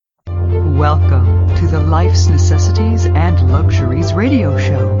Welcome to the Life's Necessities and Luxuries radio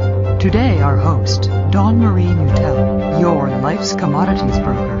show. Today our host, Dawn Marie Mutel, your life's commodities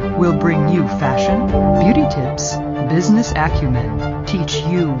broker, will bring you fashion, beauty tips, business acumen, teach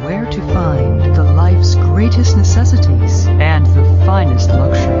you where to find the life's greatest necessities and the finest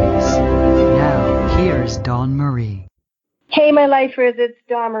luxuries. Now, here's Dawn Marie. Hey, my lifers, it's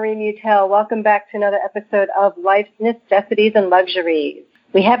Dawn Marie Mutel. Welcome back to another episode of Life's Necessities and Luxuries.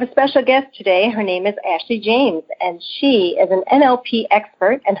 We have a special guest today. Her name is Ashley James, and she is an NLP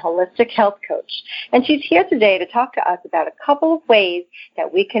expert and holistic health coach. And she's here today to talk to us about a couple of ways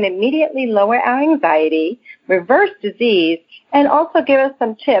that we can immediately lower our anxiety, reverse disease, and also give us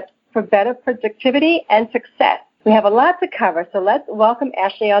some tips for better productivity and success. We have a lot to cover, so let's welcome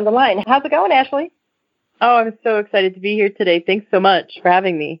Ashley on the line. How's it going, Ashley? Oh, I'm so excited to be here today. Thanks so much for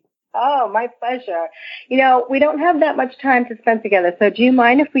having me. Oh, my pleasure. You know, we don't have that much time to spend together, so do you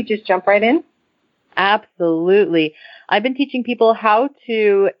mind if we just jump right in? Absolutely. I've been teaching people how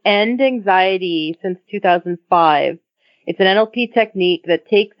to end anxiety since 2005. It's an NLP technique that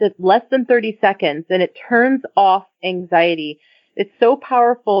takes it less than 30 seconds, and it turns off anxiety. It's so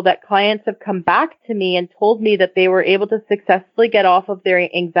powerful that clients have come back to me and told me that they were able to successfully get off of their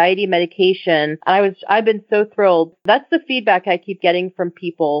anxiety medication. I've been so thrilled. That's the feedback I keep getting from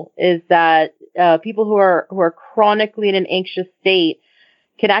people, is that people who are chronically in an anxious state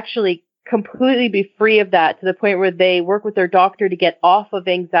can actually completely be free of that, to the point where they work with their doctor to get off of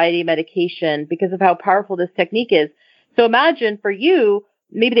anxiety medication because of how powerful this technique is. So imagine for you,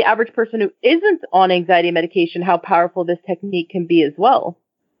 maybe the average person who isn't on anxiety medication, how powerful this technique can be as well.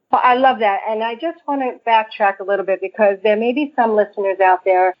 Well, I love that. And I just want to backtrack a little bit, because there may be some listeners out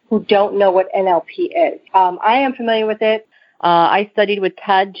there who don't know what NLP is. I am familiar with it. I studied with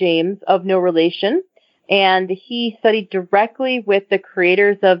Tad James of No Relation, and he studied directly with the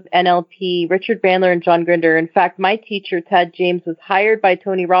creators of NLP, Richard Bandler and John Grinder. In fact, my teacher, Tad James, was hired by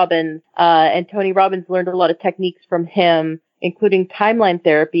Tony Robbins, and Tony Robbins learned a lot of techniques from him, including timeline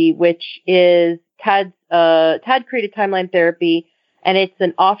therapy, which is Tad created timeline therapy, and it's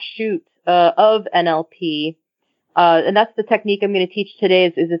an offshoot of NLP. And that's the technique I'm going to teach today,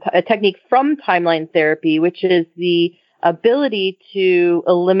 is a technique from timeline therapy, which is the ability to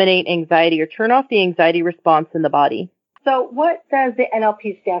eliminate anxiety or turn off the anxiety response in the body. So what does the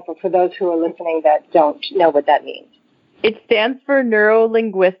NLP stand for those who are listening that don't know what that means? It stands for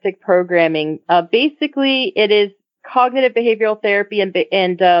Neuro-Linguistic Programming. Basically, it is cognitive behavioral therapy and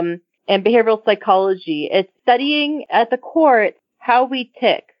behavioral psychology. It's studying at the core how we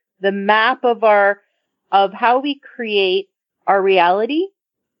tick, the map of how we create our reality,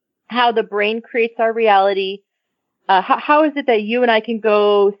 how the brain creates our reality. How is it that you and I can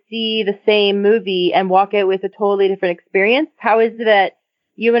go see the same movie and walk out with a totally different experience? How is it that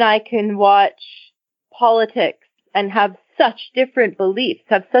you and I can watch politics and have such different beliefs,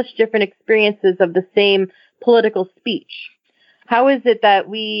 have such different experiences of the same political speech? How is it that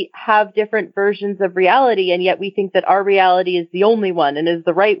we have different versions of reality, and yet we think that our reality is the only one and is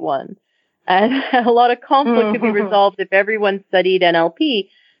the right one? And a lot of conflict could be resolved if everyone studied NLP,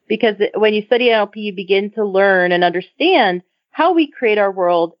 because when you study NLP, you begin to learn and understand how we create our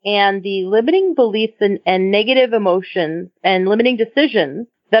world and the limiting beliefs and negative emotions and limiting decisions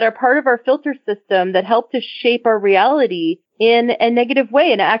that are part of our filter system that help to shape our reality in a negative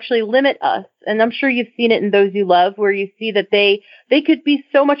way and actually limit us. And I'm sure you've seen it in Those You Love, where you see that they could be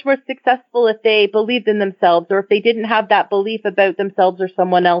so much more successful if they believed in themselves, or if they didn't have that belief about themselves or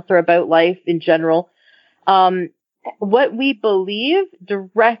someone else or about life in general. What we believe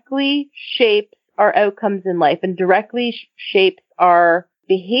directly shapes our outcomes in life and directly shapes our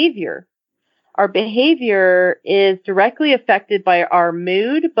behavior. Our behavior is directly affected by our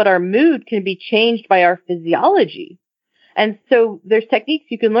mood, but our mood can be changed by our physiology. And so there's techniques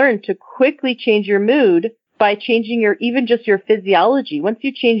you can learn to quickly change your mood by changing even just your physiology. Once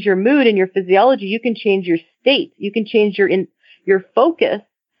you change your mood and your physiology, you can change your state. You can change your focus,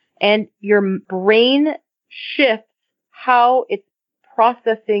 and your brain shifts how it's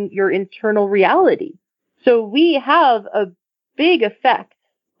processing your internal reality. So we have a big effect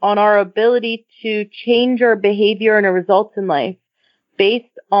on our ability to change our behavior and our results in life based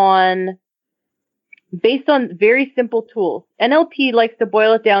on very simple tools. NLP likes to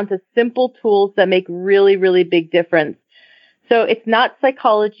boil it down to simple tools that make really, really big difference. So it's not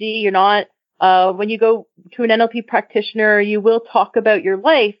psychology. You're not, when you go to an NLP practitioner, you will talk about your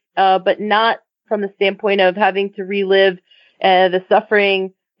life, but not from the standpoint of having to relive the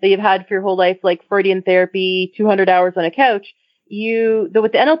suffering that you've had for your whole life, like Freudian therapy, 200 hours on a couch.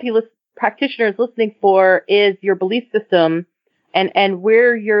 What the NLP practitioner is listening for is your belief system and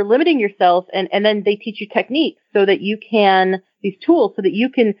where you're limiting yourself. And then they teach you techniques so that you can, these tools so that you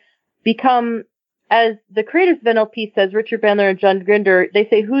can become, as the creators of NLP says, Richard Bandler and John Grinder, they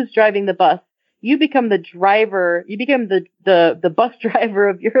say, who's driving the bus? You become the driver. You become the bus driver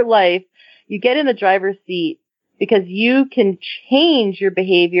of your life. You get in the driver's seat because you can change your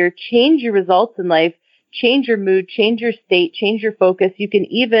behavior, change your results in life, change your mood, change your state, change your focus. You can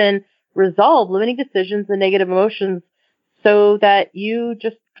even resolve limiting decisions and negative emotions so that you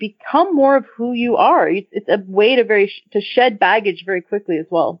just become more of who you are. It's a way to shed baggage very quickly as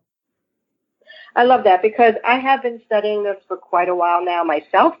well. I love that, because I have been studying this for quite a while now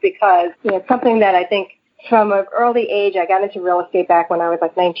myself, because it's something that I think from an early age, I got into real estate back when I was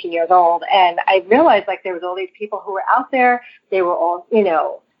like 19 years old, and I realized like there was all these people who were out there. They were all,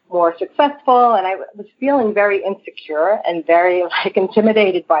 more successful, and I was feeling very insecure and very like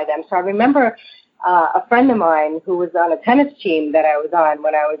intimidated by them. So I remember a friend of mine who was on a tennis team that I was on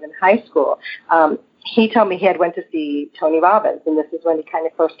when I was in high school. He told me he had went to see Tony Robbins, and this is when he kind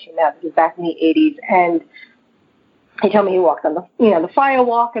of first came out. This was back in the 80s, and he told me he walked on the fire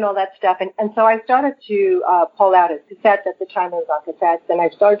walk and all that stuff. And so I started to pull out his cassettes. At the time it was on cassettes, and I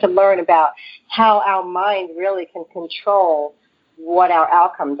started to learn about how our mind really can control what our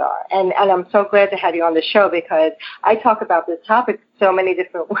outcomes are. And I'm so glad to have you on the show, because I talk about this topic so many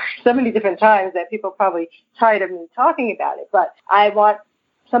different times that people are probably tired of me talking about it. But I want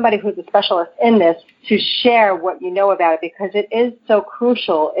somebody who's a specialist in this to share what you know about it, because it is so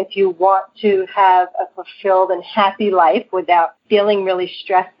crucial if you want to have a fulfilled and happy life without feeling really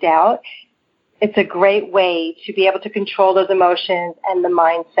stressed out. It's a great way to be able to control those emotions and the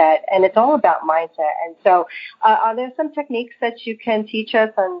mindset, and it's all about mindset. And so are there some techniques that you can teach us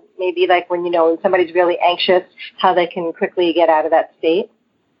on, maybe like when somebody's really anxious, how they can quickly get out of that state?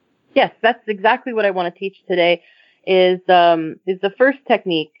 Yes, that's exactly what I want to teach today. Is the first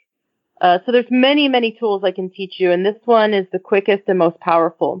technique. So there's many, many tools I can teach you, and this one is the quickest and most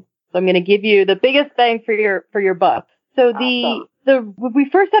powerful. So I'm going to give you the biggest bang for your buck. So awesome. We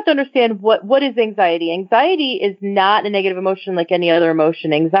first have to understand what is anxiety. Anxiety is not a negative emotion like any other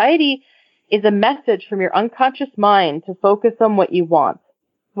emotion. Anxiety is a message from your unconscious mind to focus on what you want.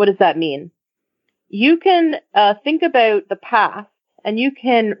 What does that mean? You can think about the past, and you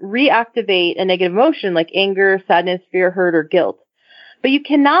can reactivate a negative emotion like anger, sadness, fear, hurt, or guilt. But you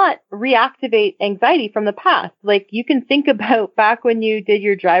cannot reactivate anxiety from the past. Like, you can think about back when you did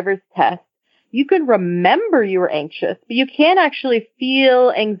your driver's test. You can remember you were anxious, but you can't actually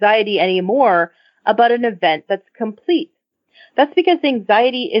feel anxiety anymore about an event that's complete. That's because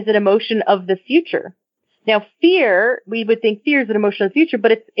anxiety is an emotion of the future. Now, fear, we would think fear is an emotion of the future,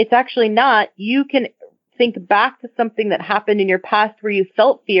 but it's actually not. You can think back to something that happened in your past where you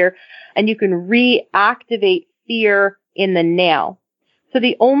felt fear, and you can reactivate fear in the now. So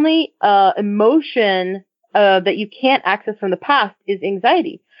the only emotion that you can't access from the past is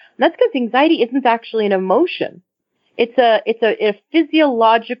anxiety. And that's because anxiety isn't actually an emotion. It's a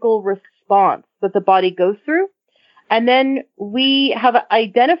physiological response that the body goes through. And then we have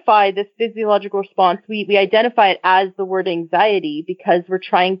identified this physiological response. We identify it as the word anxiety because we're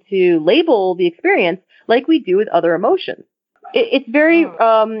trying to label the experience like we do with other emotions. It's very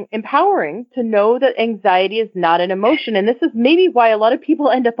empowering to know that anxiety is not an emotion. And this is maybe why a lot of people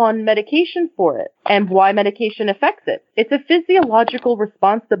end up on medication for it and why medication affects it. It's a physiological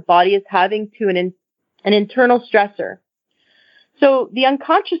response the body is having to an internal stressor. So the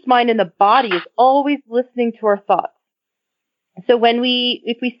unconscious mind in the body is always listening to our thoughts. So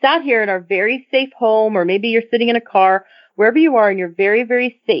if we sat here in our very safe home, or maybe you're sitting in a car, wherever you are, and you're very,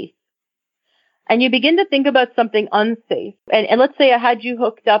 very safe, and you begin to think about something unsafe, and let's say I had you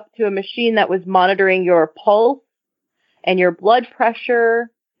hooked up to a machine that was monitoring your pulse and your blood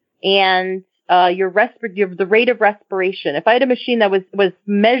pressure and the rate of respiration. If I had a machine that was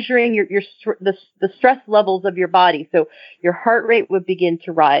measuring the stress levels of your body, so your heart rate would begin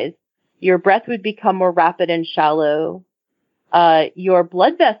to rise, your breath would become more rapid and shallow, your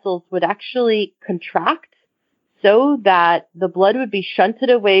blood vessels would actually contract so that the blood would be shunted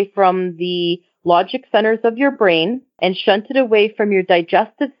away from the logic centers of your brain and shunted away from your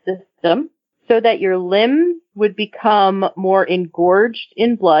digestive system so that your limbs would become more engorged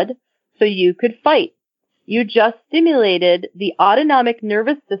in blood so you could fight. You just stimulated the autonomic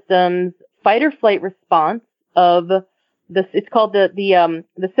nervous system's fight or flight response of this. It's called the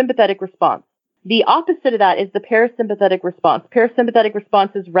sympathetic response. The opposite of that is the parasympathetic response. Parasympathetic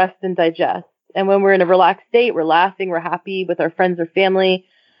response is rest and digest. And when we're in a relaxed state, we're laughing, we're happy with our friends or family,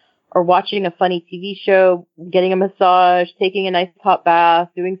 or watching a funny TV show, getting a massage, taking a nice hot bath,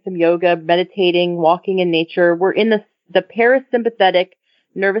 doing some yoga, meditating, walking in nature. We're in the the parasympathetic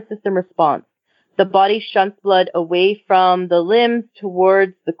nervous system response. The body shunts blood away from the limbs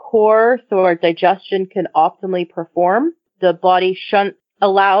towards the core so our digestion can optimally perform. The body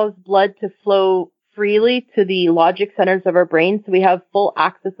allows blood to flow freely to the logic centers of our brain, so we have full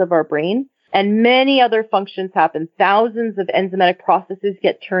access of our brain. And many other functions happen. Thousands of enzymatic processes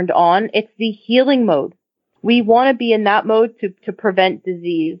get turned on. It's the healing mode. We want to be in that mode to prevent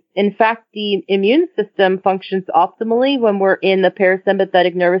disease. In fact, the immune system functions optimally when we're in the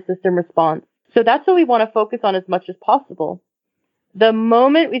parasympathetic nervous system response. So that's what we want to focus on as much as possible. The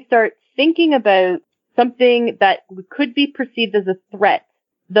moment we start thinking about something that could be perceived as a threat,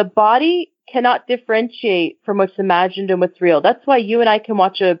 the body cannot differentiate from what's imagined and what's real. That's why you and I can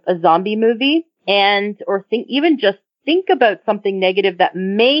watch a zombie movie or think about something negative that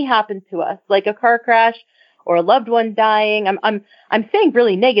may happen to us, like a car crash or a loved one dying. I'm saying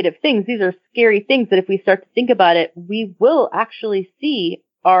really negative things. These are scary things that if we start to think about it, we will actually see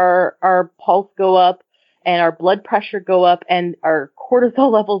our pulse go up and our blood pressure go up and our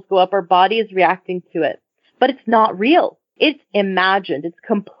cortisol levels go up. Our body is reacting to it, but it's not real. It's imagined. It's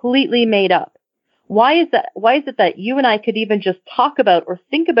completely made up. Why is that? Why is it that you and I could even just talk about or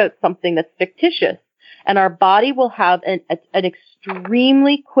think about something that's fictitious and our body will have an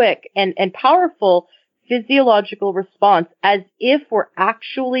extremely quick and powerful physiological response as if we're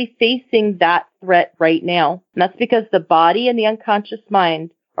actually facing that threat right now? And that's because the body and the unconscious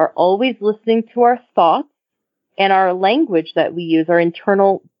mind are always listening to our thoughts and our language that we use, our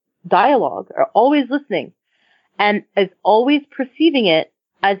internal dialogue, are always listening and is always perceiving it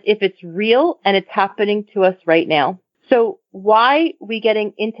as if it's real and it's happening to us right now. So why we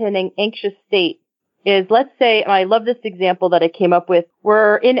getting into an anxious state is, let's say, and I love this example that I came up with.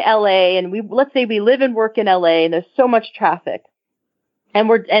 We're in LA and let's say we live and work in LA and there's so much traffic. And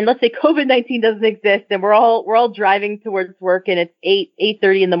let's say COVID-19 doesn't exist and we're all driving towards work and it's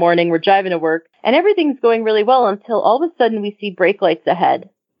 8:30 in the morning. We're driving to work and everything's going really well until all of a sudden we see brake lights ahead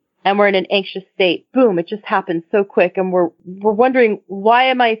and we're in an anxious state. Boom, it just happened so quick and we're wondering, why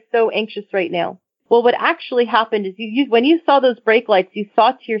am I so anxious right now? Well, what actually happened is when you saw those brake lights, you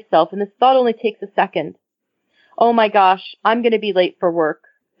thought to yourself, and this thought only takes a second, oh my gosh, I'm going to be late for work.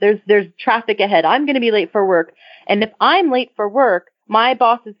 There's traffic ahead. I'm going to be late for work. And if I'm late for work, my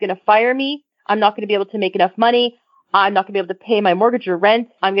boss is going to fire me. I'm not going to be able to make enough money. I'm not going to be able to pay my mortgage or rent.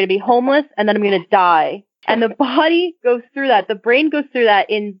 I'm going to be homeless, and then I'm going to die. And the body goes through that. The brain goes through that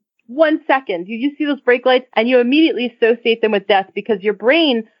in 1 second. You see those brake lights, and you immediately associate them with death because your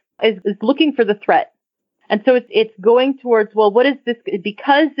brain is looking for the threat. And so it's going towards, well, what is this?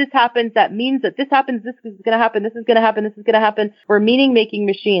 Because this happens, that means that this happens, this is going to happen, this is going to happen, this is going to happen. We're meaning-making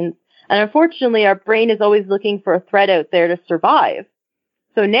machines. And unfortunately, our brain is always looking for a threat out there to survive.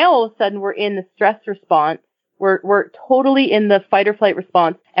 So now all of a sudden we're in the stress response. We're totally in the fight or flight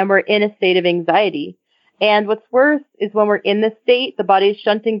response, and we're in a state of anxiety. And what's worse is when we're in this state, the body is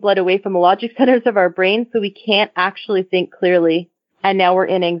shunting blood away from the logic centers of our brain, so we can't actually think clearly. And now we're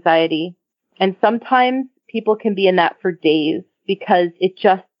in anxiety. And sometimes people can be in that for days because it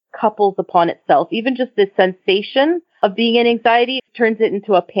just couples upon itself. Even just this sensation of being in anxiety turns it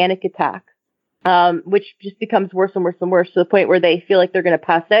into a panic attack, which just becomes worse and worse and worse to the point where they feel like they're going to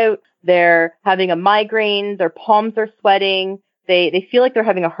pass out. They're having a migraine. Their palms are sweating. They feel like they're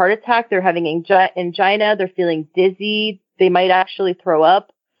having a heart attack. They're having angina. They're feeling dizzy. They might actually throw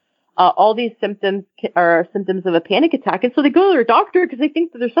up. All these symptoms are symptoms of a panic attack. And so they go to their doctor because they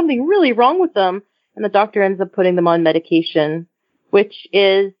think that there's something really wrong with them. And the doctor ends up putting them on medication, which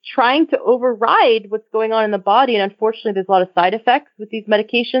is trying to override what's going on in the body. And unfortunately, there's a lot of side effects with these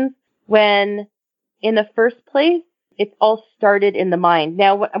medications when in the first place, it's all started in the mind.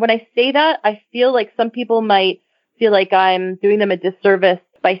 Now, when I say that, I feel like some people might feel like I'm doing them a disservice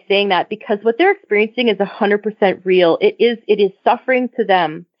by saying that because what they're experiencing is 100% real. It is suffering to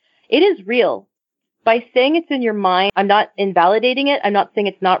them. It is real. By saying it's in your mind, I'm not invalidating it. I'm not saying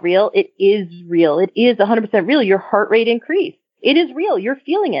it's not real. It is real. It is 100% real. Your heart rate increased. It is real. You're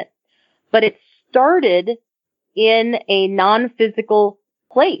feeling it. But it started in a non-physical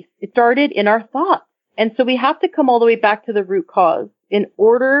place. It started in our thoughts. And so we have to come all the way back to the root cause in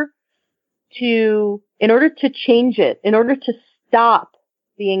order to change it, in order to stop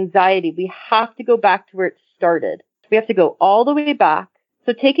the anxiety. We have to go back to where it started. We have to go all the way back.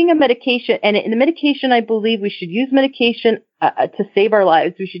 So taking a medication, and in the medication, I believe we should use medication to save our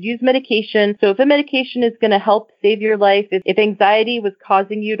lives. We should use medication. So if a medication is going to help save your life, if anxiety was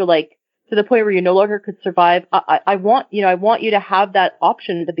causing you to the point where you no longer could survive, I want you to have that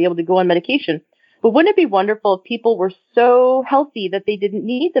option to be able to go on medication. But wouldn't it be wonderful if people were so healthy that they didn't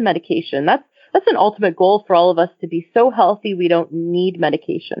need the medication? That's that's an ultimate goal for all of us, to be so healthy we don't need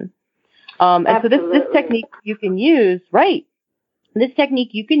medication. And so this technique you can use, right? This technique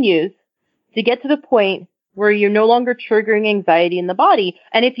you can use to get to the point where you're no longer triggering anxiety in the body.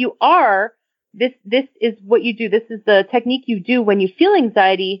 And if you are, this is what you do. This is the technique you do when you feel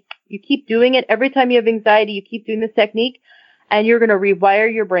anxiety. You keep doing it. Every time you have anxiety, you keep doing this technique, and you're going to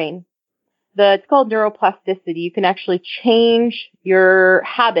rewire your brain. It's called neuroplasticity. You can actually change your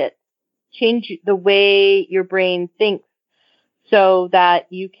habits, change the way your brain thinks, so that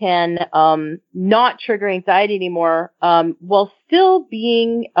you can not trigger anxiety anymore, while still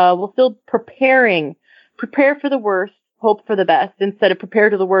prepare for the worst, hope for the best, instead of prepare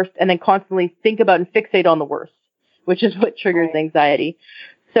to the worst and then constantly think about and fixate on the worst, which is what triggers anxiety.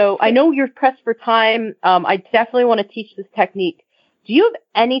 So I know you're pressed for time. I definitely want to teach this technique. Do you have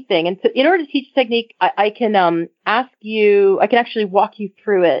anything? And so in order to teach the technique, I can ask you. I can actually walk you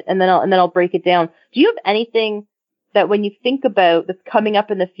through it, and then I'll break it down. Do you have anything that when you think about that's coming up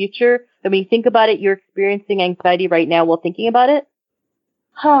in the future, that when you think about it, you're experiencing anxiety right now while thinking about it?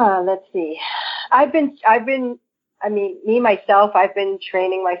 Let's see. I've been training myself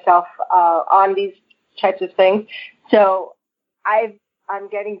on these types of things. So I'm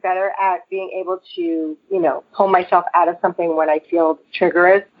getting better at being able to, pull myself out of something when I feel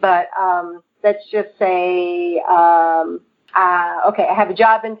triggerous. But let's just say, okay, I have a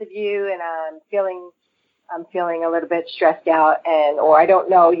job interview and I'm feeling a little bit stressed out, or I don't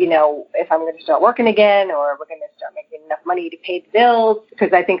know, if I'm going to start working again, or we're going to start making enough money to pay the bills,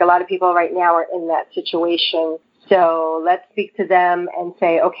 because I think a lot of people right now are in that situation. So let's speak to them and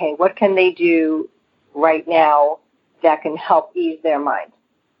say, okay, what can they do right now that can help ease their mind?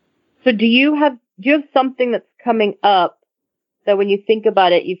 So do you have something that's coming up that when you think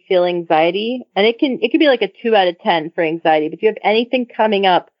about it, you feel anxiety? And it could be like a 2 out of 10 for anxiety, but do you have anything coming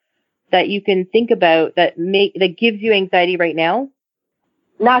up that you can think about that gives you anxiety right now?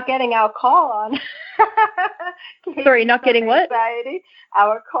 Not getting our call on. Sorry, not getting what? Anxiety.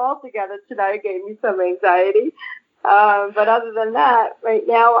 Our call together tonight gave me some anxiety. But other than that, right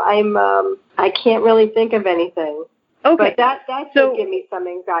now I can't really think of anything. Okay. But that did give me some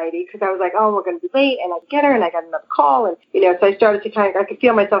anxiety, because I was like, oh, we're going to be late, and I get her, and I got another call, and so I started to I could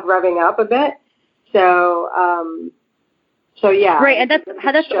feel myself revving up a bit. So yeah. Right, and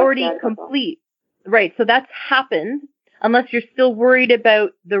that's already complete. Right, so that's happened, unless you're still worried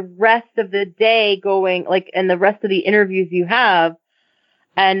about the rest of the day going, and the rest of the interviews you have,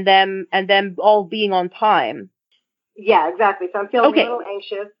 and them all being on time. Yeah, exactly. So I'm feeling a little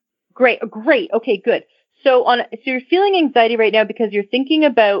anxious. Great. Okay, good. So you're feeling anxiety right now because you're thinking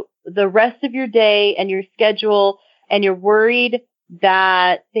about the rest of your day and your schedule, and you're worried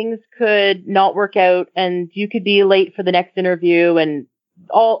that things could not work out and you could be late for the next interview and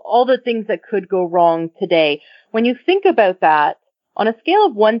all the things that could go wrong today. When you think about that, on a scale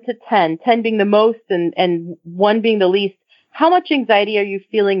of 1 to 10, 10 being the most and 1 being the least, how much anxiety are you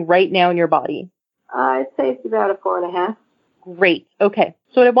feeling right now in your body? I'd say it's about a 4.5. Great. Okay.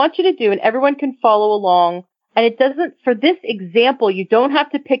 So what I want you to do, and everyone can follow along, and it doesn't, for this example, you don't have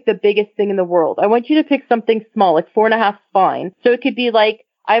to pick the biggest thing in the world. I want you to pick something small, like 4.5 is fine. So it could be like,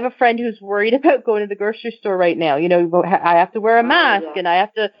 I have a friend who's worried about going to the grocery store right now. I have to wear a mask, and I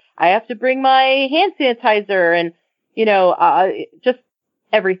have to bring my hand sanitizer, and, just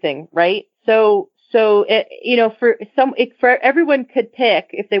everything, right? So for everyone could pick,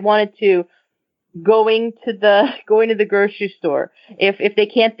 if they wanted to, going to the grocery store, if they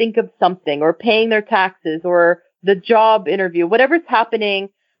can't think of something, or paying their taxes, or the job interview, whatever's happening,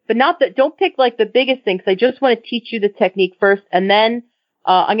 but don't pick like the biggest thing, because I just want to teach you the technique first, and then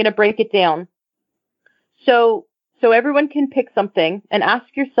I'm going to break it down. So everyone can pick something and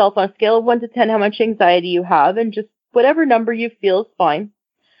ask yourself on a scale of 1 to 10 how much anxiety you have, and just whatever number you feel is fine.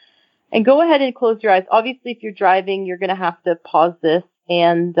 And go ahead and close your eyes. Obviously, if you're driving, you're going to have to pause this.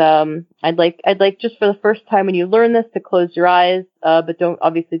 And I'd like just for the first time when you learn this to close your eyes, but don't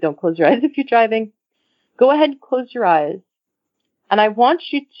close your eyes if you're driving. Go ahead and close your eyes. And I want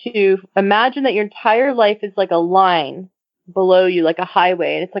you to imagine that your entire life is like a line below you, like a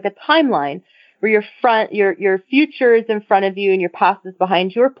highway, and it's like a timeline where your future is in front of you and your past is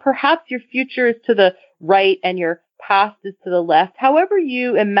behind you, or perhaps your future is to the right and your past is to the left. However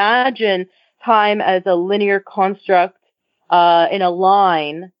you imagine time as a linear construct, in a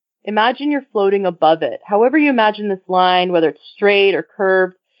line, imagine you're floating above it. However you imagine this line, whether it's straight or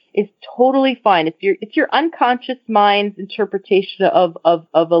curved, is totally fine. It's your unconscious mind's interpretation of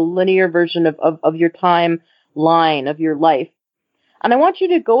a linear version of your time line of your life. And I want you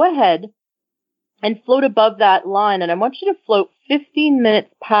to go ahead and float above that line, and I want you to float 15 minutes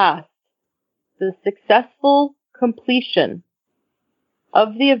past the successful completion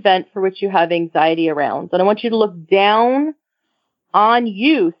of the event for which you have anxiety around. And I want you to look down on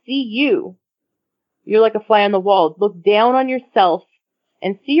you, see you. You're like a fly on the wall. Look down on yourself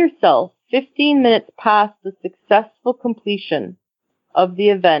and see yourself 15 minutes past the successful completion of the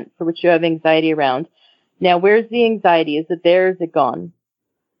event for which you have anxiety around. Now, where's the anxiety? Is it there? Is it gone?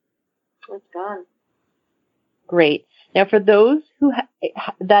 It's gone. Great. Now, for those who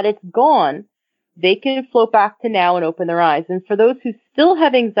that it's gone, they can float back to now and open their eyes. And for those who still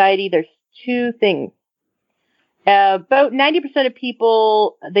have anxiety, there's two things. About 90% of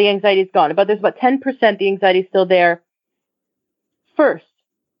people, the anxiety is gone. But there's about 10% the anxiety is still there. First,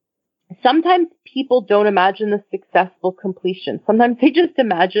 sometimes people don't imagine the successful completion. Sometimes they just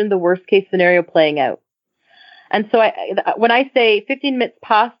imagine the worst case scenario playing out. And so when I say 15 minutes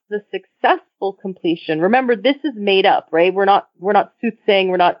past the successful completion, remember this is made up, right? We're not soothsaying,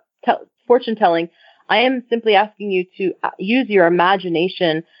 we're not fortune telling. I am simply asking you to use your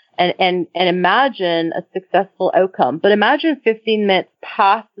imagination and imagine a successful outcome. But imagine 15 minutes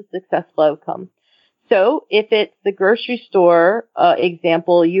past the successful outcome. So if it's the grocery store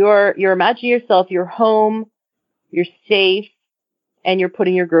example, you're imagining yourself, you're home, you're safe, and you're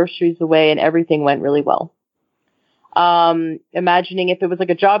putting your groceries away and everything went really well. Imagining if it was like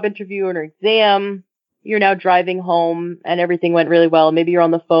a job interview or an exam, you're now driving home and everything went really well. Maybe you're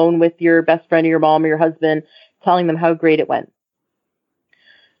on the phone with your best friend or your mom or your husband telling them how great it went.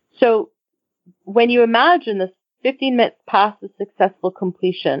 So when you imagine this 15 minutes past the successful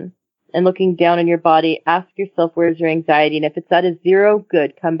completion and looking down on your body, ask yourself, where's your anxiety? And if it's at a 0,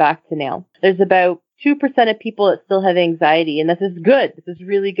 good, come back to now. There's about 2% of people that still have anxiety, and this is good. This is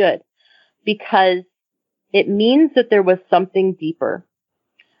really good because it means that there was something deeper,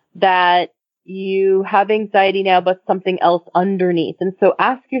 that you have anxiety now, but something else underneath. And so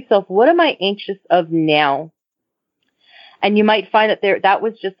ask yourself, what am I anxious of now? And you might find that that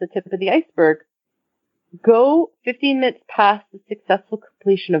was just the tip of the iceberg. Go 15 minutes past the successful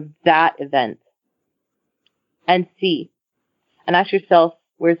completion of that event and see. And ask yourself,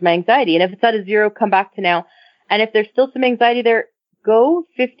 where's my anxiety? And if it's at a 0, come back to now. And if there's still some anxiety there, go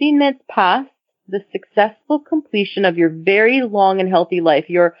 15 minutes past the successful completion of your very long and healthy life.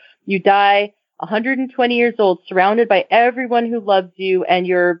 You die 120 years old, surrounded by everyone who loves you, and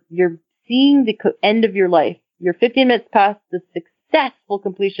you're seeing the end of your life. You're 15 minutes past the successful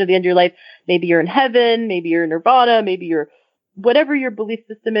completion of the end of your life. Maybe you're in heaven, maybe you're in nirvana, maybe you're whatever your belief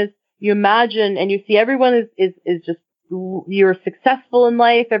system is. You imagine and you see everyone is just, you're successful in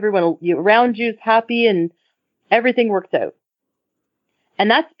life. Everyone around you is happy and everything works out. And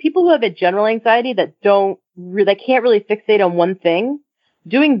that's people who have a general anxiety that can't really fixate on one thing.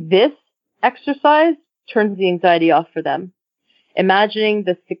 Doing this exercise turns the anxiety off for them. Imagining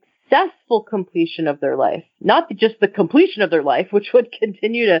the successful completion of their life, not just the completion of their life, which would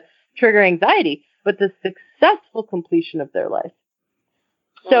continue to trigger anxiety, but the successful completion of their life.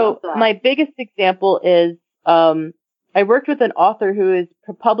 So my biggest example is I worked with an author who is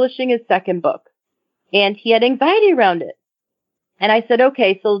publishing his second book, and he had anxiety around it. And I said,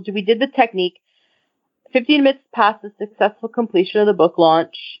 okay, so we did the technique, 15 minutes past the successful completion of the book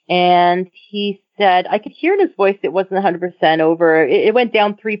launch. And he said, I could hear in his voice it wasn't 100% over. It went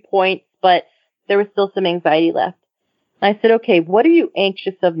down 3 points, but there was still some anxiety left. And I said, okay, what are you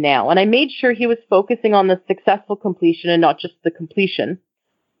anxious of now? And I made sure he was focusing on the successful completion and not just the completion.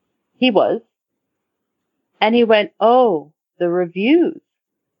 He was. And he went, oh, the reviews.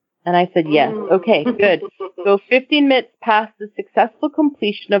 And I said, yes. Okay, good. Go 15 minutes past the successful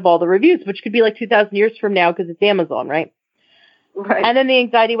completion of all the reviews, which could be like 2,000 years from now because it's Amazon, right? Right. And then the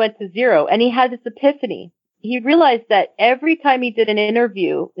anxiety went to 0. And he had this epiphany. He realized that every time he did an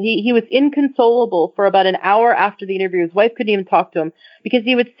interview, he was inconsolable for about an hour after the interview. His wife couldn't even talk to him because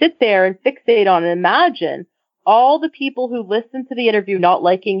he would sit there and fixate on and imagine all the people who listened to the interview not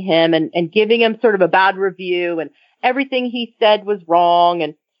liking him and giving him sort of a bad review and everything he said was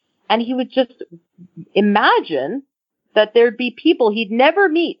wrong. And he would just imagine that there'd be people he'd never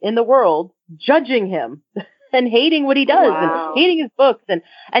meet in the world judging him and hating what he does and hating his books. And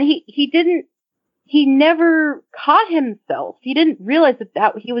he never caught himself. He didn't realize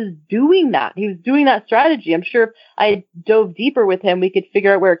that he was doing that. He was doing that strategy. I'm sure if I dove deeper with him, we could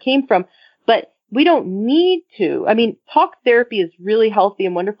figure out where it came from. But we don't need to. I mean, talk therapy is really healthy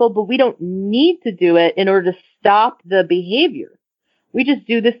and wonderful, but we don't need to do it in order to stop the behavior. We just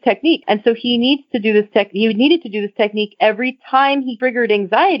do this technique. And so he needed to do this technique every time he triggered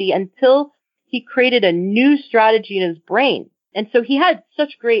anxiety until he created a new strategy in his brain. And so he had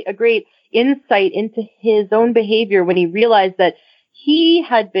a great insight into his own behavior when he realized that he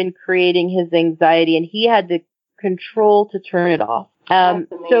had been creating his anxiety and he had the control to turn it off.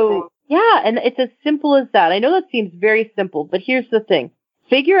 So yeah, and it's as simple as that. I know that seems very simple, but here's the thing.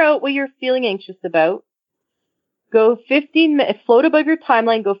 Figure out what you're feeling anxious about. Go 15 minutes, float above your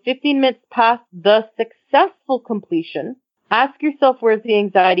timeline, go 15 minutes past the successful completion. Ask yourself, where's the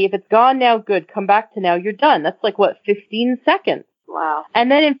anxiety? If it's gone now, good. Come back to now. You're done. That's like, 15 seconds? Wow. And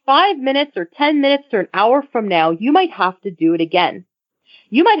then in 5 minutes or 10 minutes or an hour from now, you might have to do it again.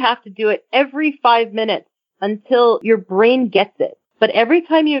 You might have to do it every 5 minutes until your brain gets it. But every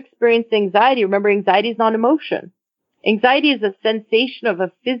time you experience anxiety, remember, anxiety is not emotion. Anxiety is a sensation of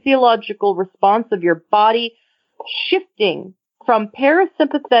a physiological response of your body shifting from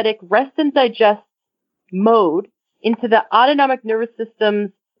parasympathetic rest and digest mode into the autonomic nervous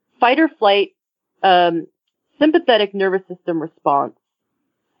system's fight or flight, sympathetic nervous system response.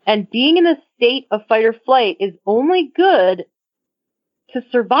 And being in a state of fight or flight is only good to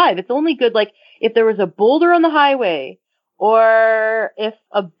survive. It's only good, like, if there was a boulder on the highway, or if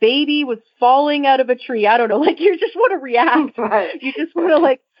a baby was falling out of a tree. I don't know, like, you just want to react. Right. You just want to,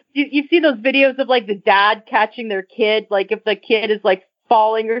 like, you see those videos of, like, the dad catching their kid, like, if the kid is, like,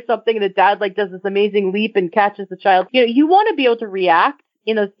 falling or something, and the dad, like, does this amazing leap and catches the child. You know, you want to be able to react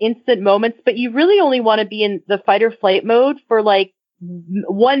in those instant moments, but you really only want to be in the fight or flight mode for, like,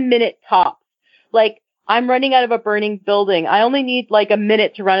 1 minute tops. Like, I'm running out of a burning building. I only need, like, a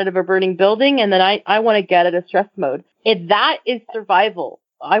minute to run out of a burning building, and then I want to get out of stress mode. If that is survival,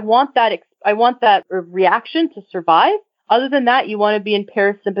 I want that reaction to survive. Other than that, you want to be in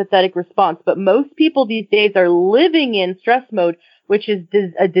parasympathetic response. But most people these days are living in stress mode, which is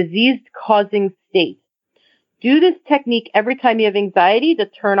a disease-causing state. Do this technique every time you have anxiety to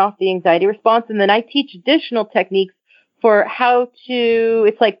turn off the anxiety response. And then I teach additional techniques for how to,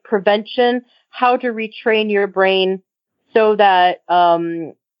 it's like prevention, how to retrain your brain so that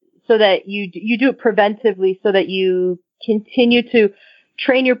you do it preventively, so that you continue to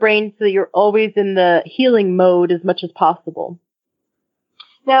train your brain so that you're always in the healing mode as much as possible.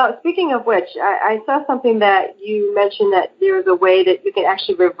 Now, speaking of which, I saw something that you mentioned, that there's a way that you can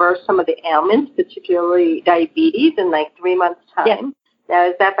actually reverse some of the ailments, particularly diabetes, in like 3 months' time. Yes. Now,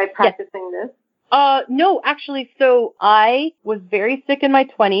 is that by practicing this? No, actually, so I was very sick in my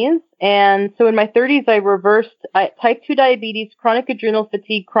 20s, and so in my 30s I reversed type 2 diabetes, chronic adrenal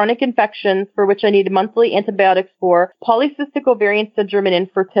fatigue, chronic infections for which I needed monthly antibiotics for, polycystic ovarian syndrome, and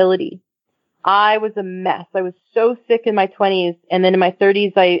infertility. I was a mess. I was so sick in my 20s, and then in my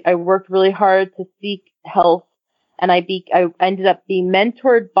 30s I worked really hard to seek health, and I ended up being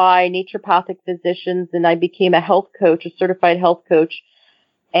mentored by naturopathic physicians, and I became a health coach, a certified health coach.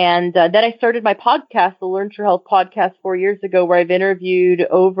 And then I started my podcast, the Learn True Health podcast, 4 years ago, where I've interviewed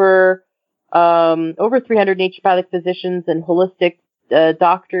over 300 naturopathic physicians and holistic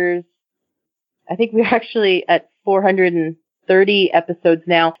doctors. I think we're actually at 430 episodes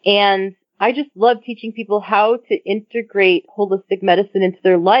now. And I just love teaching people how to integrate holistic medicine into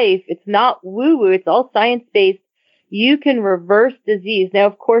their life. It's not woo-woo. It's all science-based. You can reverse disease. Now,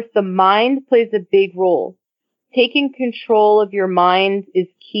 of course, the mind plays a big role. Taking control of your mind is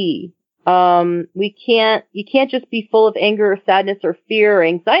key. You can't just be full of anger or sadness or fear or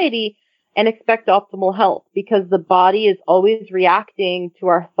anxiety and expect optimal health, because the body is always reacting to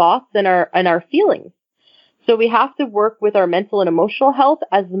our thoughts and our feelings. So we have to work with our mental and emotional health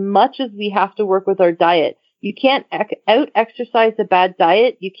as much as we have to work with our diet. You can't out-exercise a bad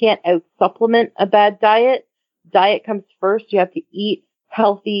diet. You can't out-supplement a bad diet. Diet comes first. You have to eat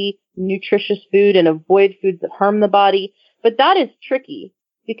healthy, nutritious food and avoid foods that harm the body. But that is tricky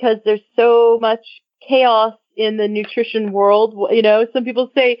because there's so much chaos in the nutrition world. You know, some people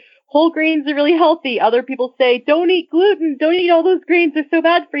say whole grains are really healthy. Other people say don't eat gluten. Don't eat all those grains. They're so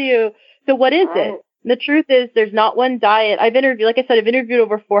bad for you. So what is it? The truth is there's not one diet. I've interviewed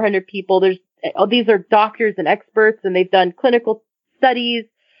over 400 people. These are doctors and experts, and they've done clinical studies.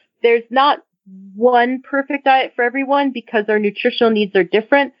 There's not one perfect diet for everyone because our nutritional needs are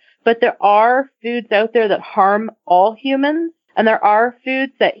different. But there are foods out there that harm all humans, and there are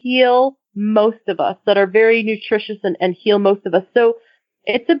foods that heal most of us, that are very nutritious and heal most of us. So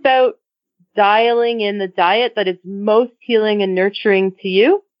it's about dialing in the diet that is most healing and nurturing to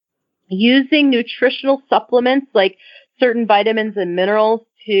you, using nutritional supplements like certain vitamins and minerals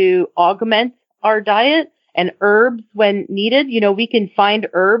to augment our diet, and herbs when needed. You know, we can find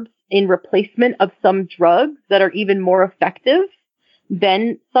herbs in replacement of some drugs that are even more effective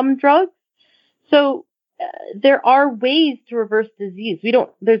than some drugs. So there are ways to reverse disease.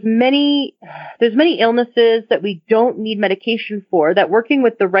 There's many illnesses that we don't need medication for, that working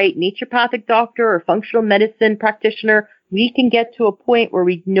with the right naturopathic doctor or functional medicine practitioner we can get to a point where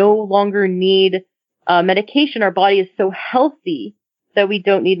we no longer need medication. Our body is so healthy that we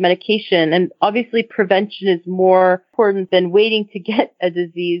don't need medication. And obviously prevention is more important than waiting to get a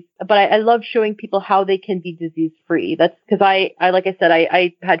disease. But I love showing people how they can be disease free. That's because I like I said,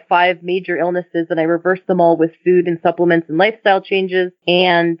 I had 5 major illnesses and I reversed them all with food and supplements and lifestyle changes.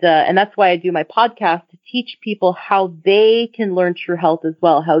 And that's why I do my podcast, to teach people how they can learn true health as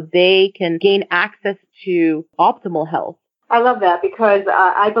well, how they can gain access to optimal health. I love that because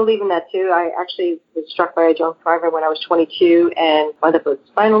I believe in that too. I actually was struck by a drunk driver when I was 22 and wound up with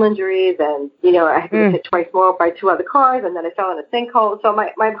spinal injuries, and I had been hit twice more by 2 other cars, and then I fell in a sinkhole. So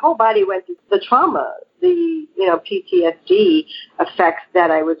my whole body went through the trauma, the PTSD effects that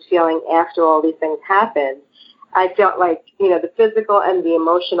I was feeling after all these things happened. I felt like the physical and the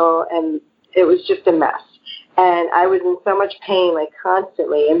emotional, and it was just a mess. And I was in so much pain, like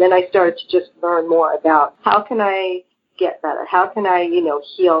constantly. And then I started to just learn more about how can I get better? How can I,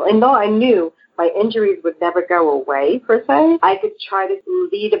 heal? And though I knew my injuries would never go away per se, I could try to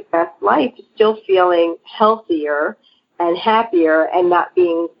lead a best life, still feeling healthier and happier and not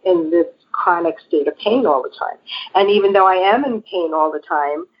being in this chronic state of pain all the time. And even though I am in pain all the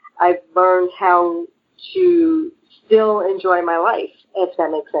time, I've learned how to still enjoy my life, if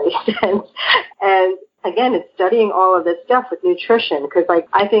that makes any sense. And again, it's studying all of this stuff with nutrition, because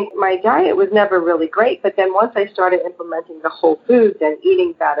I think my diet was never really great, but then once I started implementing the whole foods and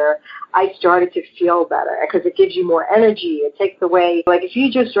eating better, I started to feel better because it gives you more energy. It takes away, if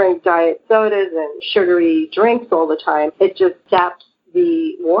you just drink diet sodas and sugary drinks all the time, it just saps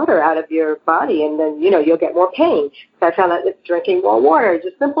the water out of your body, and then, you'll get more pain. So I found that if drinking more water,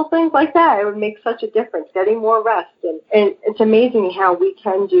 just simple things like that, it would make such a difference, getting more rest. And it's amazing how we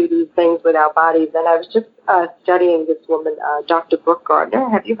can do these things with our bodies. And I was just studying this woman, Dr. Brooke Gardner.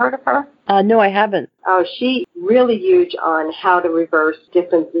 Have you heard of her? No, I haven't. Oh, she's really huge on how to reverse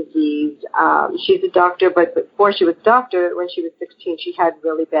different disease. She's a doctor, but before she was a doctor, when she was 16, she had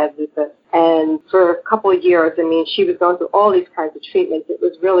really bad lupus. And for a couple of years, she was going through all these kinds of treatments. It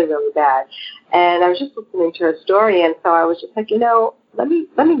was really, really bad. And I was just listening to her story, and so I was just like, let me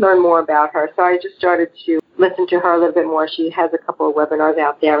learn more about her. So I just started to listen to her a little bit more. She has a couple of webinars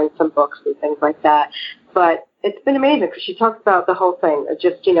out there and some books and things like that. But it's been amazing because she talks about the whole thing of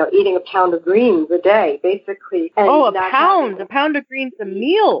just, eating a pound of greens a day, basically. And a pound of greens a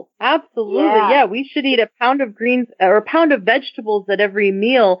meal. Absolutely. Yeah, we should eat a pound of greens or a pound of vegetables at every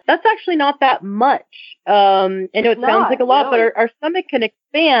meal. That's actually not that much. I know it sounds like a lot, really. But our stomach can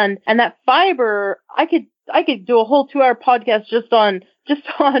expand, and that fiber, I could do a whole 2-hour podcast just on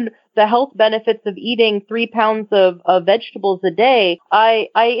the health benefits of eating 3 pounds of vegetables a day. I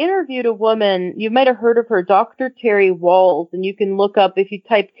interviewed a woman, you might have heard of her, Dr. Terry Wahls, and you can look up, if you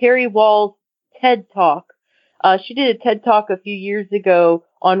type Terry Wahls TED Talk. She did a TED Talk a few years ago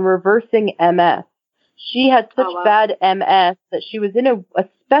on reversing MS. She had such bad MS that she was in a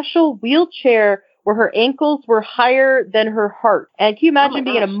special wheelchair where her ankles were higher than her heart. And can you imagine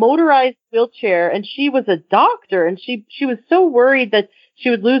being in a motorized wheelchair? And she was a doctor, and she was so worried that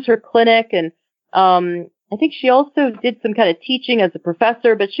she would lose her clinic. And I think she also did some kind of teaching as a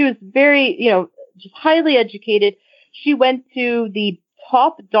professor, but she was very, just highly educated. She went to the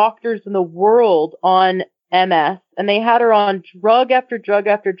top doctors in the world on MS, and they had her on drug after drug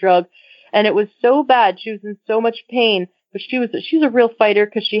after drug. And it was so bad. She was in so much pain. But she's a real fighter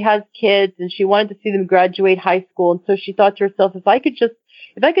because she has kids and she wanted to see them graduate high school. And so she thought to herself, if I could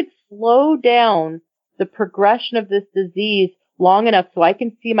slow down the progression of this disease long enough so I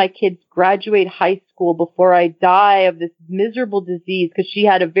can see my kids graduate high school before I die of this miserable disease, because she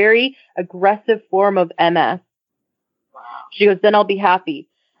had a very aggressive form of MS. She goes, then I'll be happy.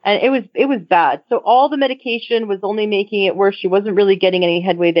 And it was bad. So all the medication was only making it worse. She wasn't really getting any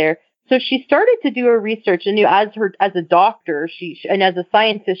headway there. So she started to do her research, and as a doctor, and as a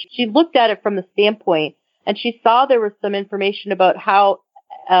scientist, she looked at it from the standpoint, and she saw there was some information about how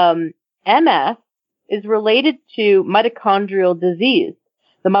MS is related to mitochondrial disease.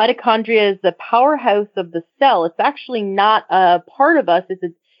 The mitochondria is the powerhouse of the cell. It's actually not a part of us.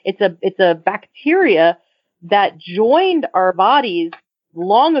 It's a bacteria that joined our bodies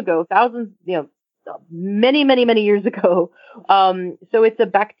long ago, thousands, many, many, many years ago. So it's a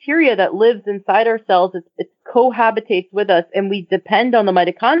bacteria that lives inside our cells. It cohabitates with us, and we depend on the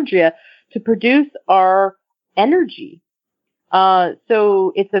mitochondria to produce our energy.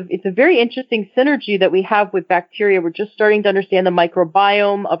 So it's a very interesting synergy that we have with bacteria. We're just starting to understand the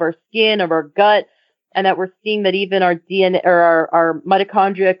microbiome of our skin, of our gut, and that we're seeing that even our DNA or our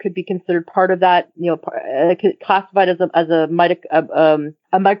mitochondria could be considered part of that, classified as a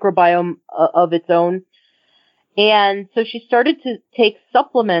microbiome of its own. And so she started to take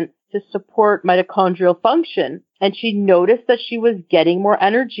supplements to support mitochondrial function. And she noticed that she was getting more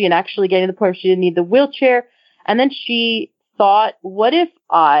energy and actually getting to the point where she didn't need the wheelchair. And then she thought, what if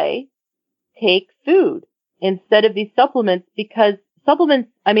I take food instead of these supplements? Because supplements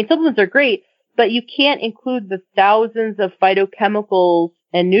are great, but you can't include the thousands of phytochemicals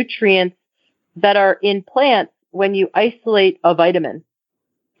and nutrients that are in plants when you isolate a vitamin.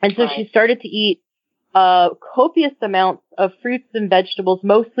 And so she started to eat copious amounts of fruits and vegetables,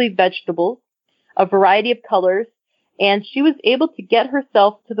 mostly vegetables, a variety of colors, and she was able to get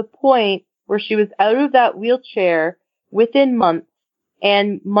herself to the point where she was out of that wheelchair within months.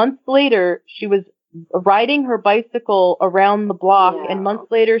 And months later, she was riding her bicycle around the block, and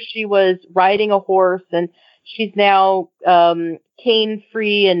months later, she was riding a horse, and she's now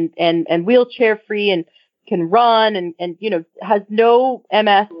cane-free and wheelchair-free and can run and has no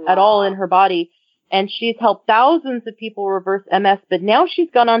MS at all in her body. And she's helped thousands of people reverse MS, but now she's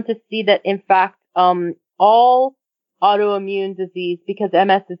gone on to see that, in fact, all autoimmune disease, because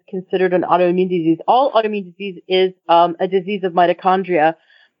MS is considered an autoimmune disease, all autoimmune disease is a disease of mitochondria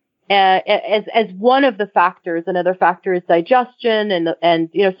as one of the factors. Another factor is digestion, and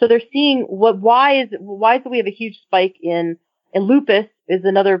so they're seeing why is it we have a huge spike in lupus is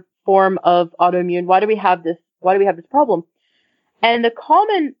another form of autoimmune. Why do we have this problem? And the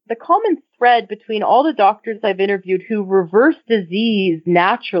common thread between all the doctors I've interviewed who reverse disease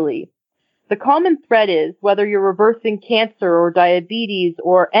naturally, the common thread is whether you're reversing cancer or diabetes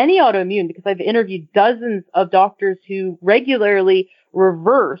or any autoimmune, because I've interviewed dozens of doctors who regularly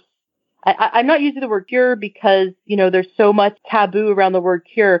reverse. I'm not using the word cure because, there's so much taboo around the word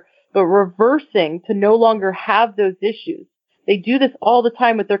cure, but reversing to no longer have those issues. They do this all the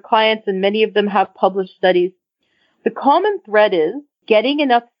time with their clients, and many of them have published studies. The common thread is getting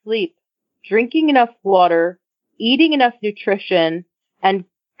enough sleep, drinking enough water, eating enough nutrition, and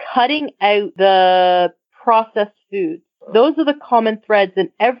cutting out the processed foods. Those are the common threads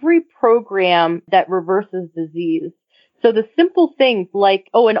in every program that reverses disease. So the simple things like,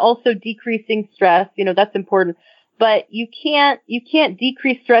 and also decreasing stress, that's important. But you can't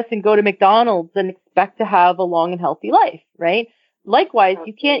decrease stress and go to McDonald's and expect to have a long and healthy life, right? Likewise,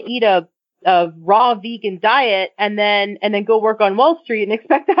 you can't eat a raw vegan diet and then go work on Wall Street and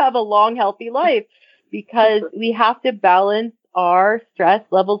expect to have a long, healthy life, because we have to balance our stress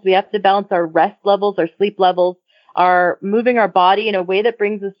levels. We have to balance our rest levels, our sleep levels, our moving our body in a way that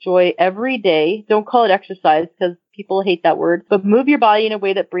brings us joy every day. Don't call it exercise because people hate that word, but move your body in a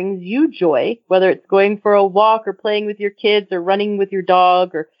way that brings you joy, whether it's going for a walk or playing with your kids or running with your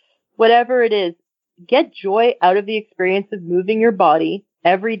dog or whatever it is. Get joy out of the experience of moving your body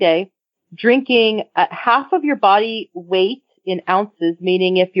every day. Drinking half of your body weight in ounces,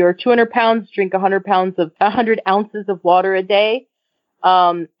 meaning if you're 200 pounds, drink 100 ounces of water a day.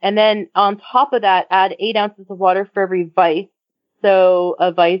 And then on top of that, add 8 ounces of water for every vice. So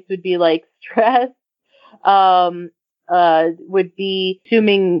a vice would be like stress, would be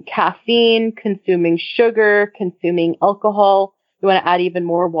consuming caffeine, consuming sugar, consuming alcohol. You want to add even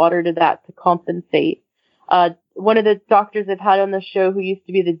more water to that to compensate. One of the doctors I've had on the show, who used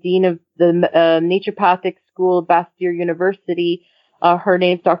to be the dean of the naturopathic school of Bastyr University, her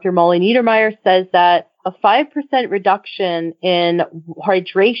name's Dr. Molly Niedermeyer, says that a 5% reduction in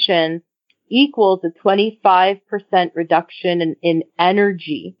hydration equals a 25% reduction in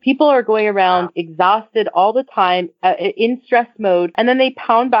energy. People are going around exhausted all the time, in stress mode, and then they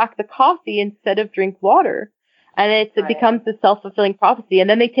pound back the coffee instead of drink water. And it becomes a self-fulfilling prophecy. And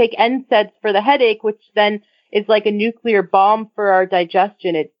then they take NSAIDs for the headache, which then is like a nuclear bomb for our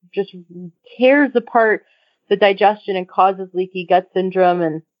digestion. It just tears apart the digestion and causes leaky gut syndrome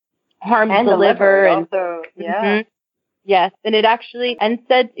and harms the liver. And also, yes, and it actually,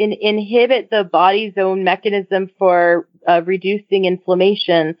 NSAIDs inhibit the body's own mechanism for reducing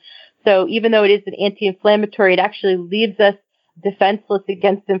inflammation. So even though it is an anti-inflammatory, it actually leaves us defenseless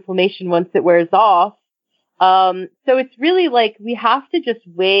against inflammation once it wears off. So it's really like we have to just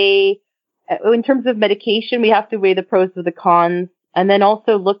weigh, in terms of medication, we have to weigh the pros with the cons, and then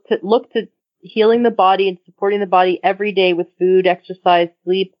also look to healing the body and supporting the body every day with food, exercise,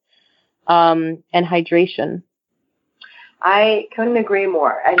 sleep, and hydration. I couldn't agree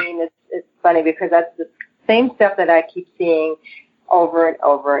more. I mean, it's funny because that's the same stuff that I keep seeing over and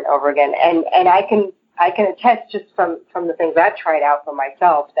over and over again, and I can attest just from the things I've tried out for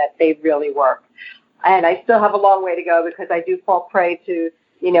myself that they really work. And I still have a long way to go because I do fall prey to,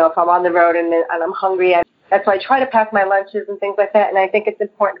 if I'm on the road and I'm hungry, That's why I try to pack my lunches and things like that. And I think it's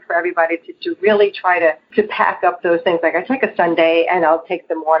important for everybody to really try to pack up those things. Like I take a Sunday and I'll take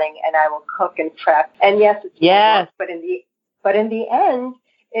the morning and I will cook and prep. And yes, it's work, but in the end,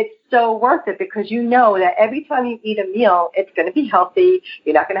 it's so worth it because you know that every time you eat a meal, it's going to be healthy.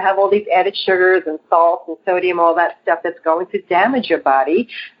 You're not going to have all these added sugars and salts and sodium, all that stuff that's going to damage your body.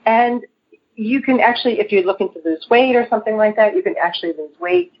 And you can actually, if you're looking to lose weight or something like that, you can actually lose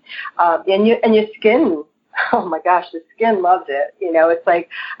weight. And your skin, oh my gosh, the skin loves it. You know, it's like,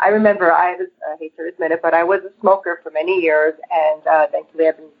 I remember I hate to admit it, but I was a smoker for many years, and thankfully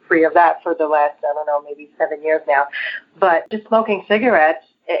I've been free of that for the last, I don't know, maybe 7 years now. But just smoking cigarettes,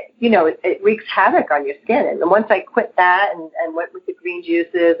 it wreaks havoc on your skin. And once I quit that and went with the green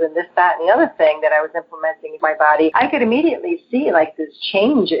juices and this, that, and the other thing that I was implementing in my body, I could immediately see like this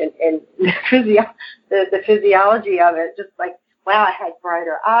change in the physiology of it. Just like, wow, I had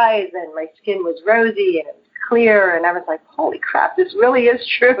brighter eyes and my skin was rosy and it was clear. And I was like, holy crap, this really is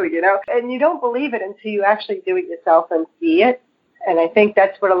true, you know. And you don't believe it until you actually do it yourself and see it. And I think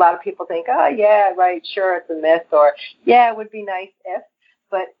that's what a lot of people think, oh, yeah, right, sure, it's a myth, or yeah, it would be nice if.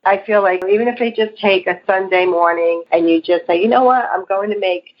 But I feel like even if they just take a Sunday morning and you just say, you know what, I'm going to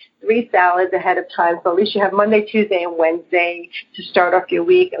make 3 salads ahead of time, so at least you have Monday, Tuesday, and Wednesday to start off your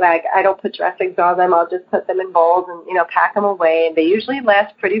week. Like, I don't put dressings on them. I'll just put them in bowls and, pack them away. And they usually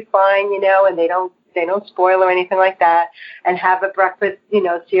last pretty fine, and they don't spoil or anything like that. And have a breakfast,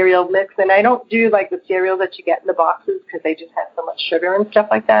 cereal mix. And I don't do like the cereal that you get in the boxes because they just have so much sugar and stuff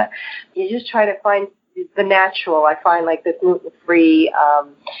like that. You just try to find the natural. I find like this gluten-free,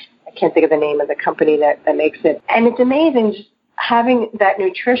 I can't think of the name of the company that makes it. And it's amazing. Just having that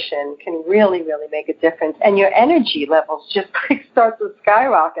nutrition can really, really make a difference. And your energy levels just start to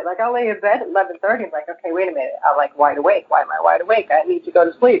skyrocket. Like I'll lay in bed at 11:30. I'm like, okay, wait a minute. I'm like wide awake. Why am I wide awake? I need to go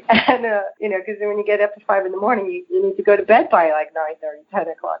to sleep. And, because when you get up to 5 in the morning, you need to go to bed by like 9:30, 10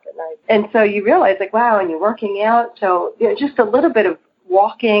 o'clock at night. And so you realize like, wow, and you're working out. So, just a little bit of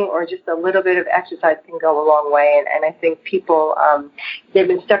walking or just a little bit of exercise can go a long way. And I think people, they've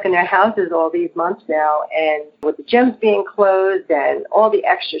been stuck in their houses all these months now, and with the gyms being closed and all the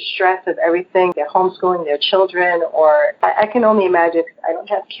extra stress of everything, they're homeschooling their children, or I can only imagine, because I don't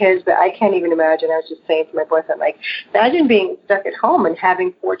have kids, but I can't even imagine. I was just saying to my boyfriend, like, imagine being stuck at home and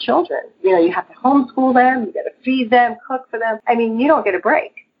having 4 children. You have to homeschool them, you got to feed them, cook for them. I mean, you don't get a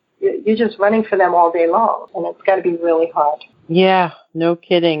break. You're just running for them all day long, and it's got to be really hard. Yeah, no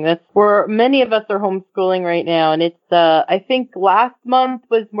kidding. That's where many of us are homeschooling right now, and it's I think last month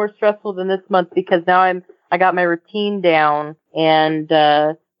was more stressful than this month because now I got my routine down, and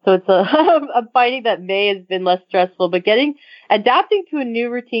so it's I'm finding that May has been less stressful, but adapting to a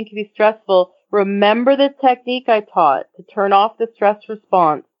new routine can be stressful. Remember the technique I taught to turn off the stress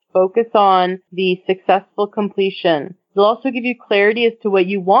response. Focus on the successful completion. It'll also give you clarity as to what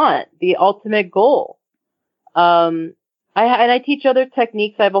you want, the ultimate goal. I teach other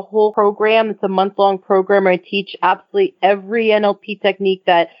techniques. I have a whole program. It's a month-long program where I teach absolutely every NLP technique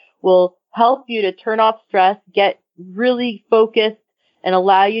that will help you to turn off stress, get really focused, and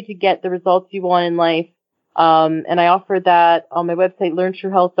allow you to get the results you want in life. And I offer that on my website,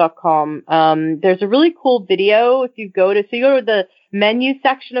 learntruehealth.com. There's a really cool video if you go to the menu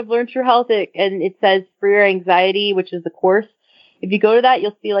section of Learn True Health, and it says Free Your Anxiety, which is the course. If you go to that,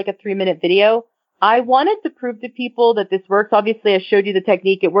 you'll see like a 3-minute video. I wanted to prove to people that this works. Obviously, I showed you the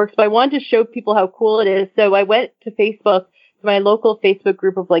technique. It works, but I wanted to show people how cool it is. So I went to Facebook, to my local Facebook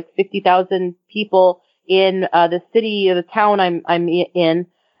group of like 50,000 people in the city or the town I'm in,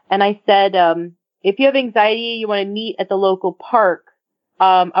 and I said, if you have anxiety, you want to meet at the local park,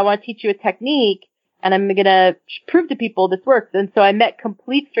 I want to teach you a technique, and I'm going to prove to people this works. And so I met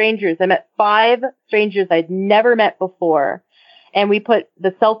complete strangers. I met 5 strangers I'd never met before, and we put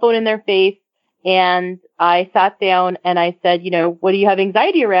the cell phone in their face. And I sat down and I said, what do you have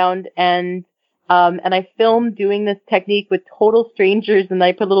anxiety around? And I filmed doing this technique with total strangers, and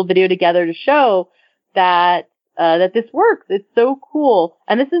I put a little video together to show that this works. It's so cool.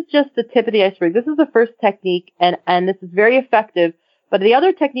 And this is just the tip of the iceberg. This is the first technique, and this is very effective. But the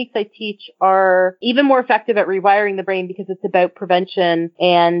other techniques I teach are even more effective at rewiring the brain because it's about prevention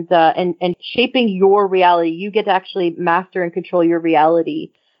and shaping your reality. You get to actually master and control your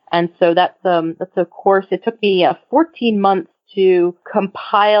reality. And so that's a course. It took me 14 months to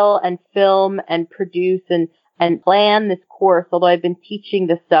compile and film and produce and plan this course, although I've been teaching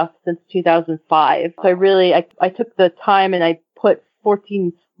this stuff since 2005. So I took the time and I put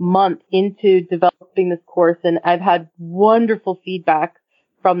 14 months into developing this course, and I've had wonderful feedback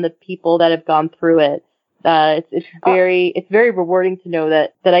from the people that have gone through it. It's very rewarding to know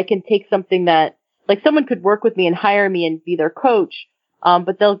that I can take something that like someone could work with me and hire me and be their coach,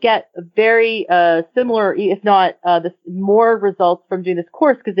 but they'll get very similar, if not more results from doing this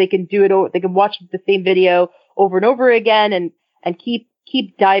course because they can do it. They can watch the same video over and over again and keep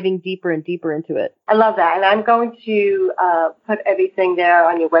diving deeper and deeper into it. I love that, and I'm going to put everything there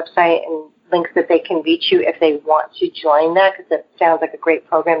on your website and links that they can reach you if they want to join that, because it sounds like a great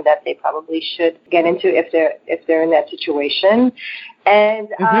program that they probably should get into if they're in that situation. And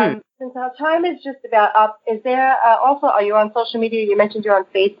since our time is just about up, is there also, are you on social media? You mentioned you're on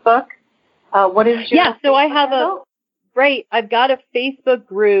Facebook. What is your so I have handle? I've got a Facebook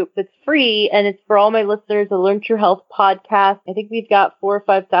group that's free, and it's for all my listeners, the Learn True Health podcast. I think we've got 4,000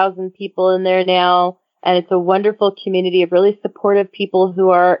 or 5,000 people in there now, and it's a wonderful community of really supportive people who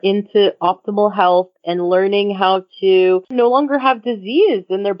are into optimal health and learning how to no longer have disease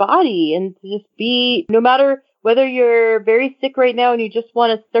in their body and to just be, no matter whether you're very sick right now and you just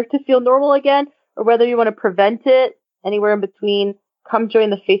want to start to feel normal again, or whether you want to prevent it, anywhere in between, come join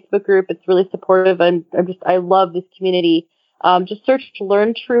the Facebook group. It's really supportive, and I love this community. Just search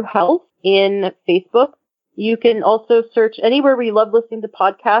Learn True Health in Facebook. You can also search anywhere where you love listening to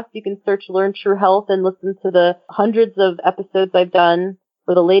podcasts. You can search Learn True Health and listen to the hundreds of episodes I've done,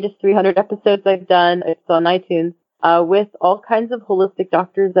 or the latest 300 episodes I've done. It's on iTunes, with all kinds of holistic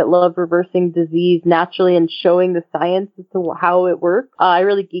doctors that love reversing disease naturally and showing the science as to how it works. I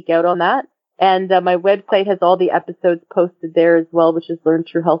really geek out on that. And my website has all the episodes posted there as well, which is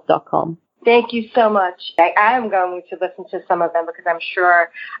learntruehealth.com. Thank you so much. I am going to listen to some of them because I'm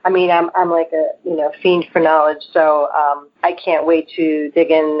sure, I'm like a, fiend for knowledge. So I can't wait to dig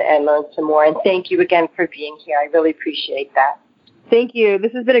in and learn some more. And thank you again for being here. I really appreciate that. Thank you.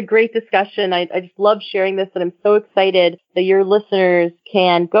 This has been a great discussion. I just love sharing this, and I'm so excited that your listeners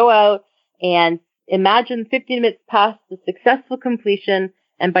can go out and imagine 15 minutes past the successful completion,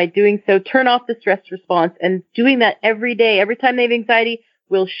 and by doing so, turn off the stress response. And doing that every day, every time they have anxiety,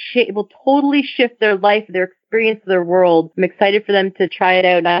 will totally shift their life, their experience, their world. I'm excited for them to try it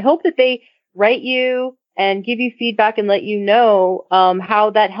out. And I hope that they write you and give you feedback and let you know how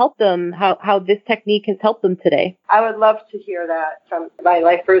that helped them, how this technique has helped them today. I would love to hear that from my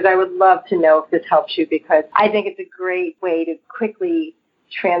lifers. I would love to know if this helps you, because I think it's a great way to quickly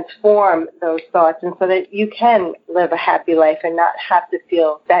transform those thoughts, and so that you can live a happy life and not have to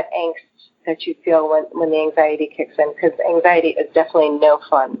feel that angst that you feel when the anxiety kicks in, because anxiety is definitely no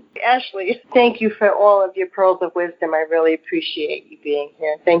fun. Ashley, thank you for all of your pearls of wisdom. I really appreciate you being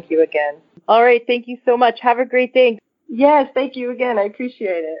here. Thank you again. All right. Thank you so much. Have a great day. Yes, thank you again. I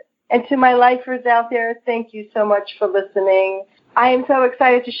appreciate it. And to my lifers out there, thank you so much for listening. I am so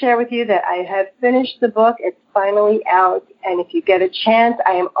excited to share with you that I have finished the book. It's finally out. And if you get a chance,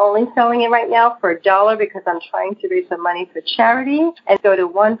 I am only selling it right now for $1 because I'm trying to raise some money for charity. And go to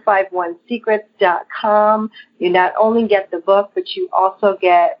 151secrets.com. You not only get the book, but you also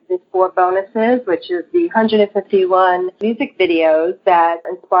get the 4 bonuses, which is the 151 music videos that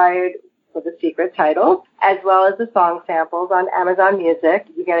inspired for the secret title, as well as the song samples on Amazon Music.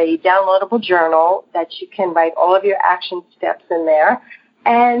 You get a downloadable journal that you can write all of your action steps in there.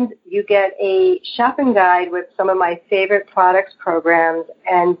 And you get a shopping guide with some of my favorite products, programs,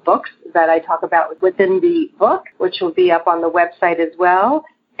 and books that I talk about within the book, which will be up on the website as well.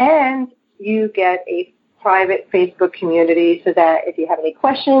 And you get a private Facebook community so that if you have any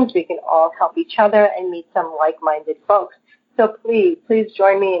questions, we can all help each other and meet some like-minded folks. So please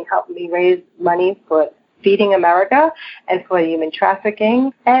join me and help me raise money for Feeding America and for human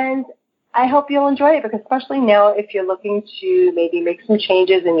trafficking. And I hope you'll enjoy it, because especially now, if you're looking to maybe make some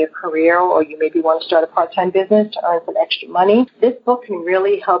changes in your career, or you maybe want to start a part-time business to earn some extra money, this book can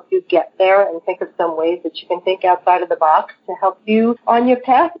really help you get there and think of some ways that you can think outside of the box to help you on your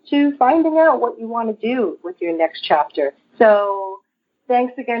path to finding out what you want to do with your next chapter. So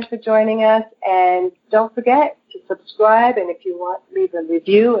thanks again for joining us, and don't forget to subscribe, and if you want, leave a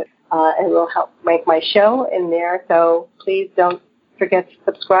review. It will help make my show in there, so please don't forget to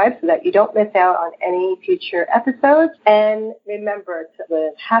subscribe so that you don't miss out on any future episodes. And remember to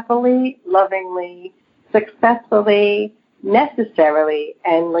live happily, lovingly, successfully, necessarily,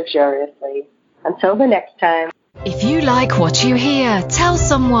 and luxuriously. Until the next time. If you like what you hear, tell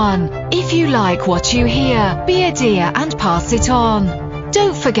someone. If you like what you hear, be a dear and pass it on.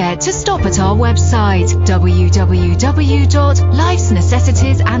 Don't forget to stop at our website,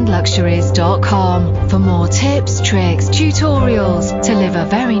 www.lifesnecessitiesandluxuries.com, for more tips, tricks, tutorials to live a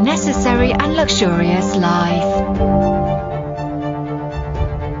very necessary and luxurious life.